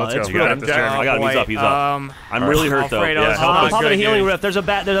 Let's go. Let's it's go. real- We got this, Jeremy. I got him. He's up. He's up. I'm really hurt though. Alfredo, Yeah, it's help not us. Pop a good healing news. rift. There's a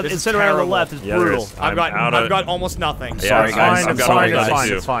This is incinerator on the terrible. left. It's Yeah, there brutal. is. I've got out I've of- got almost nothing. Yeah, Sorry, It's guys. fine. I've It's got fine. all It's guys, fine.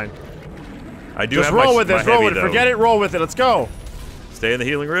 too. It's fine. I do Just have roll my, with my this. Roll heavy, with it. though. Forget it. Roll with it. Let's go. Stay in the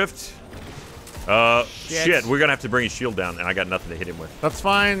healing rift. Shit, we're gonna have to bring his shield down, and I got nothing to hit him with. That's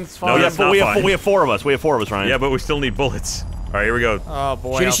fine. It's No, fine. that's not fine. We have 4 of us. We have 4 of us, Ryan. Yeah, but we still need bullets. All right, here we go. Oh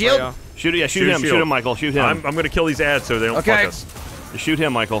boy. Shoot a shield? Alfredo. Shoot him. Shoot Shoot him, Michael. Shoot him. I'm gonna kill these ads so they don't Okay. fuck us. Shoot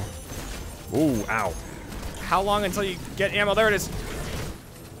him, Michael. Ooh, ow. How long until you get ammo? There it is.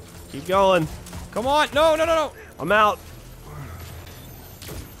 Keep going. Come on. No, no, no, no. I'm out.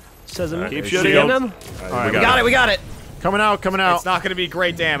 Says him. All right, Keep there's shooting shield. at him. All right, We got it. We got it. Coming out. Coming out. It's not gonna be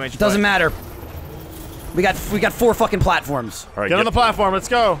great damage. Doesn't but- matter. We got 4 fucking platforms. All right, Get on the platform. Let's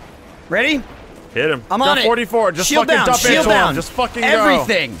go. Ready? Hit him. I'm Got on it. 44. Just shield fucking down. dump Shield into down. him. Just fucking go.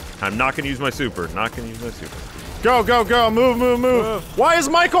 Everything. I'm not gonna use my super. Not gonna use my super. Go, go, go. Move, move, move. Why is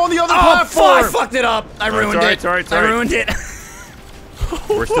Michael on the other Oh, platform? I fucked it up. I ruined alright, it. it's alright, it's alright. I ruined it.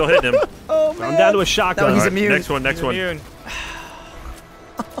 We're still hitting him. Oh man. I'm down to a shotgun. No, he's All right, immune. Next one. Next one. Immune.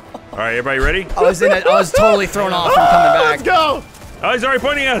 All right, everybody ready? I was totally thrown off from coming Let's back. go. Oh, he's already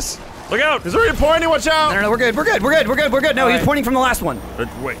pointing at us. Look out. He's already pointing. Watch out. No, we're good. We're good. We're good. We're good. We're good. No, he's Alright. pointing from the last one.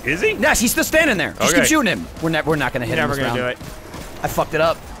 Wait, is he? Yes, he's still standing there. Just Okay. keep shooting him. We're not gonna hit him Never this gonna round. do it. I fucked it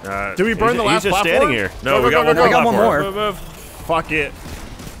up. Did we burn the last He's just platform? standing here. No, Go, we go, got go, one go, more. I got one platform. more. Move, move. Fuck it.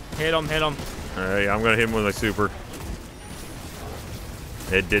 Hit him. Hit him. All right, I'm gonna hit him with my super.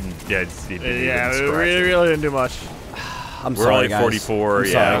 It didn't. Yeah, it didn't Yeah, even we scratch it. really didn't do much. I'm We're sorry, only guys. 44. I'm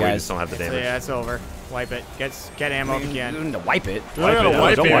Yeah, sorry, we guys. just don't have the So damage. yeah, it's over. Wipe it. Get ammo if you can. To wipe it. We're gonna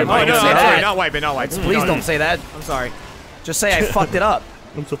wipe Don't it. wipe Oh, it. no, say no, that. not wipe it. Not wipe it. Please don't say that. I'm sorry. Just say I fucked it up.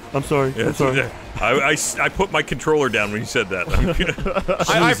 I'm sorry. I'm sorry. I put my controller down when you said that.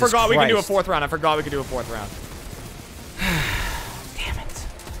 I Jesus forgot we could do a Christ. 4th round. I forgot we could do a 4th round. Damn it.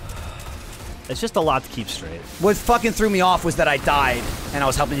 It's just a lot to keep straight. What fucking threw me off was that I died and I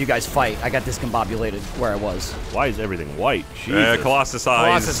was helping you guys fight. I got discombobulated where I was. Why is everything white? Jesus. Colossus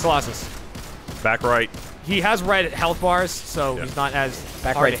eyes. Colossus. Back right. He has red health bars, so he's not as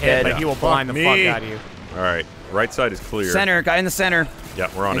Back hard to right's hit, dead. but he will blind the me. fuck out of you. All right. Right side is clear. Center, guy in the center. Yeah,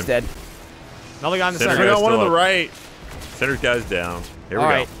 we're on He's him. dead. Another guy in the Center center. We guy. got one on still the up. right. Center guy's down. Here we All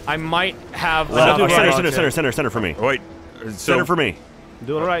right, go. I might have. Center, enough ammo center for me. Oh, wait. So, Center for me. I'm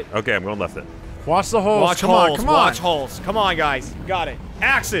doing it right. Okay, I'm going left then. Watch the holes. Watch come holes. on, come on. Watch holes. Come on, guys. You got it.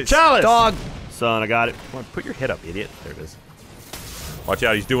 Axes. Chalice. Dog. Son, I got it. Come on, put your head up, idiot. There it is. Watch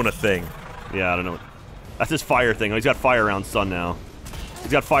out, he's doing a thing. Yeah, I don't know. That's his fire thing. Oh, he's got fire around Sun now.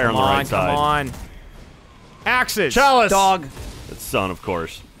 He's got fire Come on the on, right side. come on. Axes. Chalice. Dog. It's Sun, of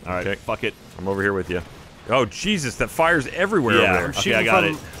course. All right, Okay. fuck it. I'm over here with you. Oh, Jesus, that fire's everywhere Yeah. over there. Okay, Shooting I got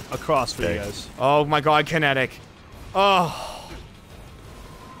from it. Across for Okay. you guys. Oh my God, kinetic. Oh.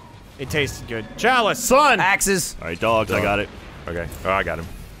 It tasted good. Chalice. Son. Axes. All right, dogs, I got it. Okay. Oh, I got him.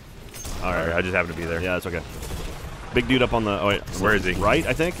 All right. Okay, I just happened to be there. Yeah, that's okay. Big dude up on the. Oh wait, Where is he? Right,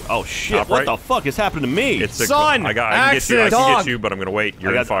 I think. Oh shit! Top What right? the fuck is happening to me? It's the Son, I can get you. I axes, can dog. get you, but I'm gonna wait.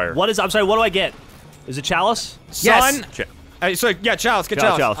 You're I got in fire. What is? I'm sorry. What do I get? Is it chalice? Yes. Son. Ch- So yeah, Chalice. Get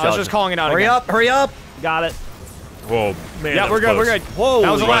Chalice, Chalice. Chalice, I was Chalice. just calling it out Hurry again. up. Hurry up. Got it. Whoa, man. Yeah, that we're was good. We're close. good. Whoa.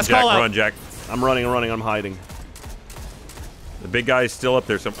 That was the Run, last Jack. call out. Run, Jack. I'm running. I'm running. I'm hiding. The big guy is still up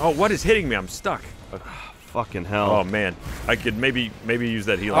there. So, oh, what is hitting me? I'm stuck. Fucking hell. Oh man, I could maybe use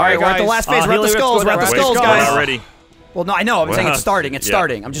that healing. All right, we're at the guys. last phase. We're at the healing skulls. We're at the rift's Wait, skulls, we're guys. not ready. Well, no, I know. I'm saying Well, it's starting. It's yeah.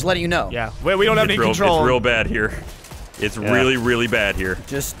 starting. I'm just letting you know. Yeah. We don't have any It's control. real bad here. It's really, really bad here.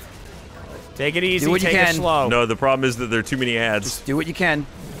 Just Take it easy. Do what you Take it can. slow. No, the problem is that there are too many ads. do what you can.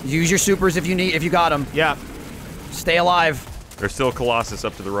 Use your supers if you need. If you got them. Yeah. Stay alive. There's still a Colossus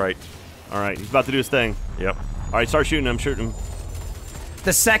up to the right. All right, he's about to do his thing. Yep. All right, start shooting him. Shooting him.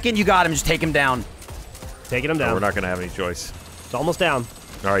 The second you got him, just take him down. Taking him No, down. we're not gonna have any choice. It's almost down.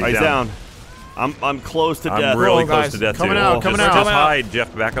 All right, He's down. I'm close to death. I'm really Roll, close guys. to death Coming too. out, coming just, out. Just Coming out. hide,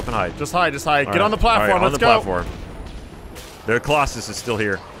 Jeff. Back up and hide. Just hide. Just hide. All Get right. on the platform. All right, Let's on the go. platform. The Colossus is still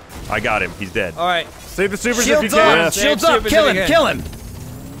here. I got him. He's dead. All right. Save the supers Shields if you up. can. Yeah. Shields Save up. supers Kill if you him. can. Kill him.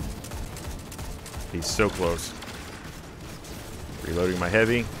 He's so close. Reloading my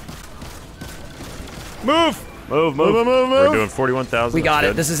heavy. Move. Move, Move, move, move. move, We're move. doing 41,000. We got That's it.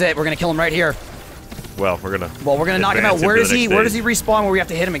 good. This is it. We're gonna kill him right here. Well, we're gonna. Well, we're gonna knock him out. advance Where to does the he? next Where does phase. he respawn? Where we have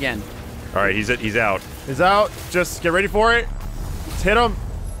to hit him again? All right, he's out. He's out. Just get ready for it. Just hit him.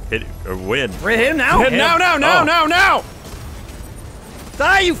 Hit or win. Hit him now. Hit him now, now.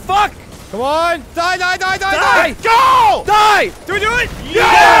 Die, you fuck. Come on! Die! Die. Go! Die. Do we do it?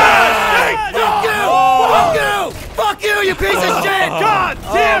 Yes! Fuck you. Fuck you. Fuck you, you piece of shit. God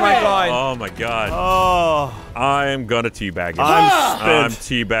damn it! Oh my god. Oh, I'm gonna teabag him. I'm I'm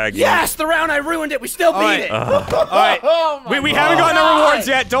teabagging. Yes, the round I ruined it. We still beat it. All right. We haven't gotten our rewards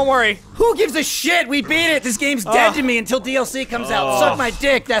yet. Don't worry. Who gives a shit? We beat it. This game's dead to me until DLC comes out. Suck my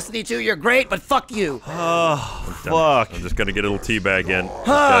dick, Destiny 2. You're great, but fuck you. fuck. I'm just gonna get a little teabag in.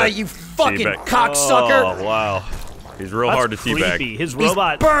 You fucking Teabag. cocksucker. Oh, wow. He's real That's hard to teabag. creepy. His He's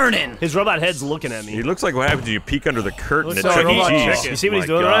robot burning. head's looking at me. He looks like what happens when you peek under the curtain at Looks Chuck like E. robot Cheese. chicken. You see what he's My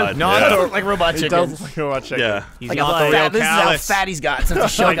doing, God, Ryan? No, yeah. it doesn't look like robot It chicken. does look like a robot chicken. Yeah. He's Like not how the real fat, this is how Calus. fat he's got since the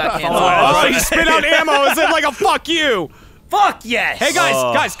show got canceled. Oh, he spit out ammo. Is it like a fuck you? Fuck yes. Hey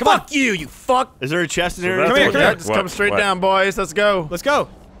guys, come on. Fuck you, you fuck. Is there a chest in here? that's Come here, what- come here. Just what- come straight what? down, boys. Let's go. Let's go.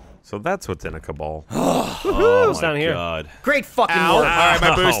 So that's what's in a cabal. Oh, Oh it's down here. God. Great fucking Ow. work. All right,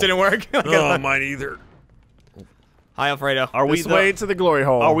 my boost didn't work. Oh, mine either. Hi, Alfredo. Are we This way to the glory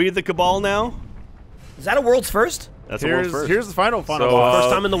hole. Are we the Cabal now? Is that a world's first? That's a world's Here's first. here's the final So, boss.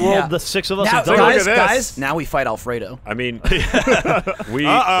 First time in the world, Yeah. the 6 of us Now, have done look it. at this. guys, now we fight Alfredo. I mean, we.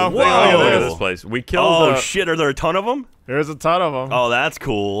 Uh-oh. Look at Whoa. this place. We killed. Oh, the, shit. Are there a ton of them? There's a ton of them. Oh, that's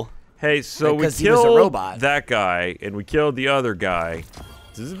cool. Hey, so we Because he was a killed robot. that guy, and we killed the other guy.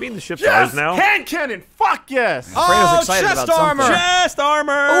 Does this mean the ship's ours now? Hand cannon. Fuck yes. Alfredo's excited chest about armor. something. Chest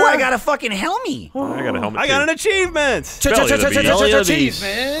armor! Oh, I got a fucking helmet. I got a helmet. I got too. an achievement! Belly of the beast. Belly of the beast.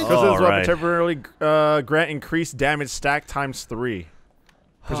 Man. Because this All weapon right. temporarily grant increased damage stack times 3.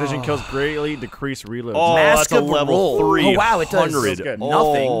 Precision kills greatly decrease reload. Oh, Mask that's a of level Roll. 300. Oh, wow, it does good.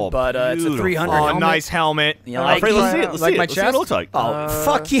 nothing, Oh, but it's a beautiful. 300 Oh, helmet. nice helmet. You like Alfred, let's it? see it. Let's Like see my it. Let's see what chest? it looks like. Oh,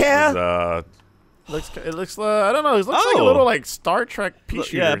 fuck yeah. It looks I don't know. It looks like a Oh. little like Star Trek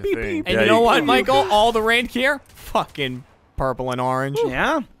Pichu Yeah, beep, thing. beep. And Yeah, you know you- what, Michael? All the raid gear, fucking purple and orange.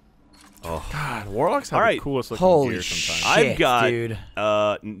 Yeah? God, warlocks have All the right. coolest looking Holy gear sometimes. shit, I've got dude.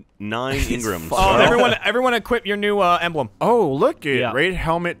 9 Ingrams. Oh, everyone equip your new emblem. Oh, look it. Yeah. Raid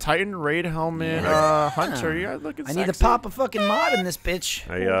helmet Titan, raid helmet Hunter. You guys looking I need to sexy. pop a fucking mod in this bitch.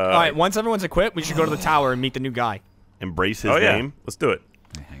 I, All right, once everyone's equipped, we should go to the tower and meet the new guy. Embrace his oh yeah, name. let's do it.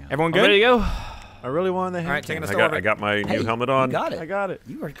 Everyone Ready to good? go? I really wanted the hand All right, taking cannon. us to I got my Hey, new helmet on. You got I it. got it.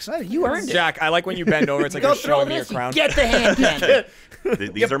 You were excited. You earned it. Jack, I like when you bend over. It's like Go you're throw showing me your this. You crown. get the hand cannon.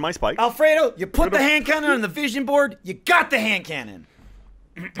 These are my spikes. Alfredo, you put the hand cannon on the vision board. You got the hand cannon.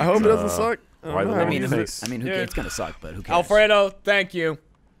 I hope it doesn't suck. why the I little I mean, face? who Yeah. it's gonna suck, but who cares? Alfredo, thank you.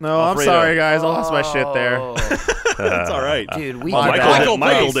 No, I'm Alfredo. sorry, guys. I lost my shit there. That's all right. Dude, we Oh, did Michael, that.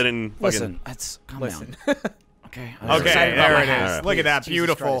 Michael please. didn't fucking... Listen, let's calm Listen. down. Okay. I was Okay, excited about there my it hat. is. Look at that, Jesus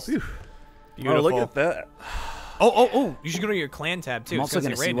beautiful. Christ. Beautiful. Oh, look at that. Oh, you should go to your clan tab too. I'm It's also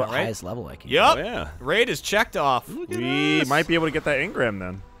gonna say see raid what now, right? highest level I can. Yup. Oh, yeah. Raid is checked off. We might be able to get that engram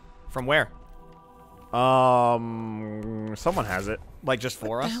then. From where? Someone has it. Like just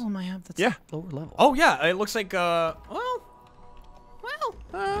for What us? the hell am I at? That's Yeah. lower level. Oh yeah, it looks like well,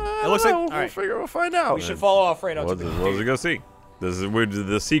 It looks like- We'll alright. We'll find out. we should follow Alfredo. What was we gonna see? This is where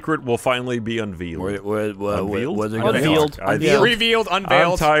the secret will finally be unveiled. Unveiled? Unveiled. Revealed,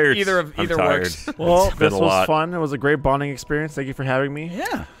 unveiled. I'm tired. Either I'm either tired. works. Well, It's been this a was lot. fun. It was a great bonding experience. Thank you for having me.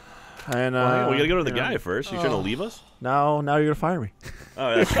 Yeah. And we gotta go to the you know, guy first. You trying to leave us? Now you're gonna fire me.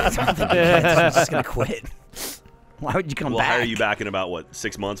 Oh, that's I'm just gonna quit. Why would you come We'll back? hire you back in about, what,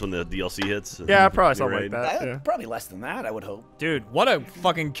 6 months when the DLC hits? Yeah, probably New something like raid? that. Yeah. Probably less than that, I would hope. Dude, what a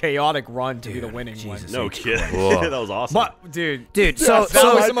fucking chaotic run to be the winning one. Jesus. No kidding. Whoa. That was awesome. But dude, Dude, so that was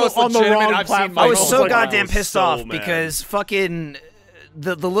the so most on the legitimate wrong I've seen. platform. I was Michael. so like, goddamn I was pissed so off mad. because fucking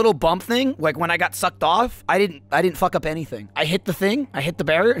the little bump thing, like when I got sucked off, I didn't fuck up anything. I hit the thing, I hit the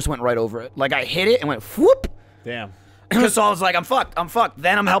barrier, just went right over it. Like I hit it and went whoop. Damn. So I was like, I'm fucked.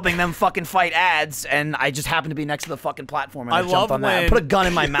 Then I'm helping them fucking fight ads, and I just happened to be next to the fucking platform, and I, I jumped love on that. when- and put a gun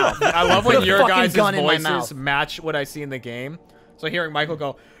in my mouth. I love Put when a your fucking guys' gun in my voices mouth. match what I see in the game. So hearing Michael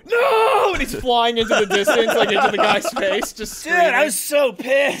go, no, and he's flying into the distance, like into the guy's face, just Dude, screaming. I was so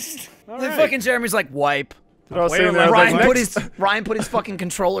pissed. Then fucking Jeremy's like, wipe. I was Wait, sitting there, I was Ryan like, put next- Ryan put his fucking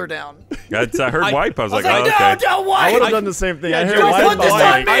controller down. I heard wipe. I was like, I oh, was okay. like, no, I wipe. would have done the same thing. I heard don't wipe put this on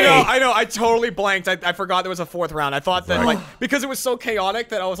on me. I know. I totally blanked. I forgot there was a fourth round. I thought that, like, because it was so chaotic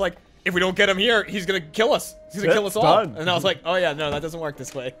that I was like, if we don't get him here, he's gonna kill us. He's gonna kill us all. Done. And I was like, oh yeah, no, that doesn't work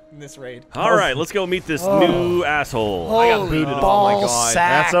this way in this raid. All right, let's go meet this new asshole. I got booted. Ball Oh my god.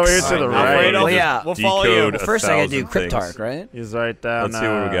 That's over here to the right. Well, yeah. We'll follow you. Decode First, I gotta do 1,000 things. Cryptarch, right? He's right down. Let's see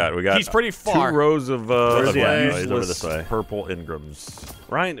what we got. We got He's pretty far. 2 rows of Where's he at? He's over useless this way. purple Ingrams.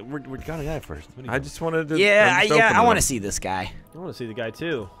 Ryan, we got a guy first. What do you I just wanted to. Yeah, I'm just I opening want to them. see this guy. I want to see the guy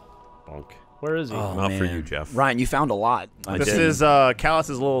too. Bonk. Where is he? Oh, Not for man. you, Jeff. Ryan, you found a lot. This did. is Calus's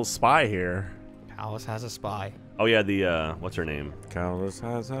little spy here. Calus has a spy. Oh yeah, the what's her name? Calus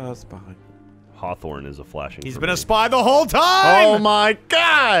has a spy. Hawthorne is a flashing. He's for been me. a spy the whole time. Oh my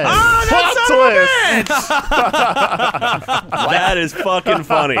god! Oh, Plot twist! That is fucking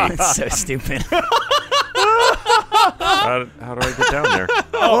funny. It's so stupid. How do I get down there?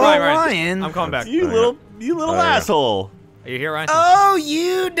 Oh, Ryan. Ryan. I'm coming back. you little yeah. asshole. Are you here, Ryan? Oh,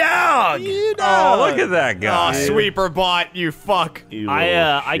 you dog. Oh, look at that guy. Oh, sweeper bot, you fuck. You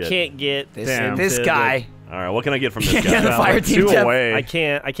I little shit. can't get Damn. This into guy. All right, what can I get from this Yeah, guy? the fire We're team. two Jeff. away. I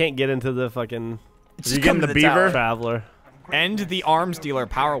can't get into the fucking Just You come getting to the the tower. beaver? traveler. End the arms dealer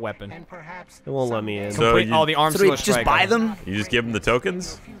power weapon. It won't let me in. So you, Oh, the arms So do we dealer just strike. buy them? you just give him the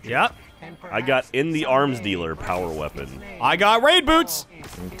tokens? Yep. I got in the arms dealer power weapon. I got raid boots.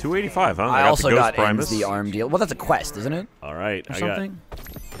 285, huh? I got also the Ghost got Primus. ends the arm deal. Well, that's a quest, isn't it? All right, Or I something?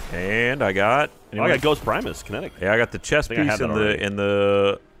 And I got. got Ghost Primus kinetic. Yeah, I got the chest think I piece had that and already.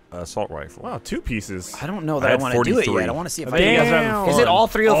 the assault rifle. Wow, 2 pieces. I don't know I that I, had want to do it 43. yet. I want to see if I I think you can. guys are having Is it fun. all Oh, I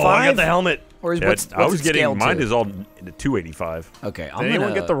 305? got the helmet. Or is Yeah, what's I was it getting scaled mine to? is all 285. Okay, I'm Did anyone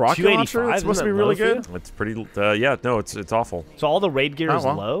gonna get the rocket 285? launcher? It's supposed to be Isn't that really low for good. It's pretty. Yeah, no, it's awful. So all the raid gear is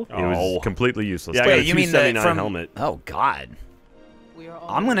well. low. It was Oh. completely useless. Yeah, I got a Wait, you mean the 279 from? helmet. Oh God.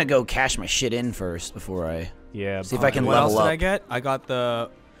 I'm gonna go cash my shit in first before I Yeah. see if I can What else level did I up. get? I got the.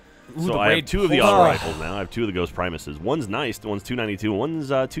 Ooh, So the I have raid 2 of the pulse auto rifle. rifles now. I have 2 of the Ghost Primuses. One's nice. One's 292. One's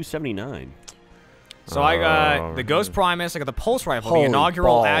 279. So I got the Ghost Primus. I got the pulse rifle, Holy the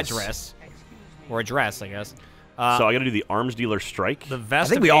inaugural balls. address, or address, I guess. So I got to do the arms dealer strike. The I vest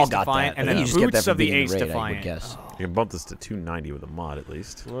think of we the all Ace got Defiant, that. and I think then you just get that boots for of the beating Ace the raid, I would Defiant. guess. You can bump this to 290 with a mod at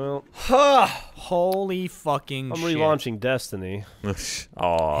least. Well, Holy fucking I'm shit. relaunching Destiny.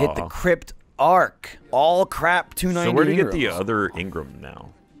 Aw. Hit the crypt arc. All crap. 290. So where do you get the Ingrams. other Ingram now?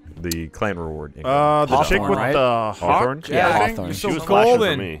 The clan reward Ingram. The chick Hawthorne, with right? the Hawthorne? hawk. Yeah, I think? Hawthorne. You're She so was flashing for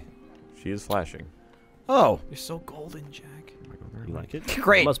golden. me. She is flashing. Oh, You're so golden, Jack. You like it?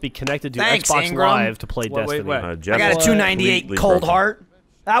 great. Must be connected to Thanks, Xbox Ingram. Live to play Wait, Destiny. wait. Jeff I got a is 298 completely cold broken. heart.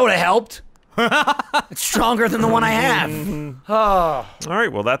 That would have helped. It's stronger than the one I have. Oh, All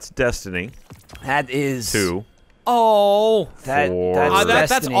right, well that's Destiny that is 2. Oh. That, Four. that's That's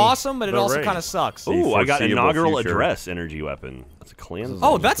Destiny. awesome, but it The also raid. kind of sucks. Ooh, I got foreseeable inaugural future. address energy weapon. That's a clan.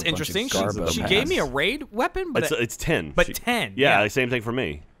 Oh, Just that's a bunch of interesting. garbo She pass. gave me a raid weapon, but It's 10. but She- 10. Yeah, same thing for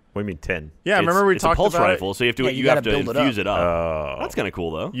me. What do you mean 10? Yeah, remember we it's talked a pulse about rifle, so you have to Yeah, you you have gotta to build it infuse up. it up. Oh. That's kind of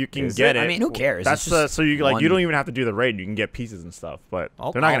cool though. You can Is get it? it. I mean, who cares? That's It's just so you like one- you don't even have to do the raid. You can get pieces and stuff, but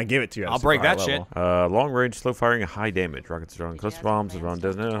Oh, they're not I'll- gonna give it to you. At a I'll super break high that level. shit. Long range, slow firing, high damage. Rockets strong, cluster bombs, around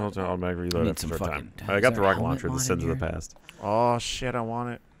Desert, automatic reload Need after some short time. fucking- I is got the there a rocket helmet launcher, the mod sins in of the here? past. Oh shit, I want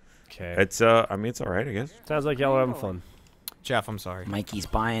it. Okay. It's I mean it's all right, I guess. Sounds like y'all are having fun. Jeff, I'm sorry. Mikey's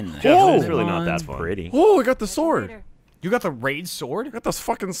buying the Jeff, it's really not that fun. Pretty. Oh, I got the sword. You got the raid sword? I got this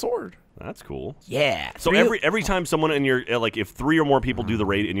fucking sword. That's cool. Yeah. So every time someone in your like if 3 or more people do the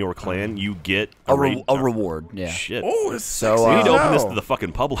raid in your clan, you get a raid. reward. Yeah. Shit. Oh, it's So, sexy we uh, need to open this as to the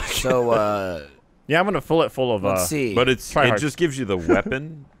fucking public. So Yeah, I'm gonna fill it full of. let's see. But it's Try it hard. just gives you the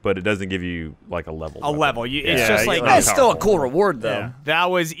weapon, but it doesn't give you like a level. A weapon. level. It's Yeah, just you like get That's still a cool reward, though. Yeah.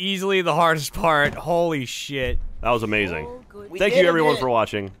 that was easily the hardest part. Holy shit. That was amazing. We Thank did you everyone it. for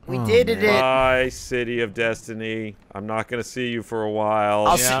watching. We did it. Bye, City of Destiny. I'm not gonna see you for a while.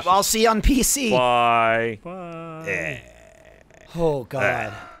 I'll see you on PC. Bye. Oh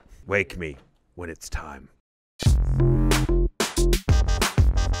God. Wake me when it's time.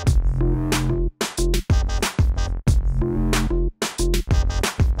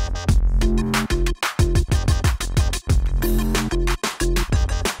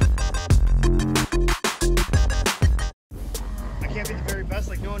 I can't be the very best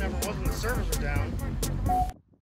like no one ever was when the servers were down.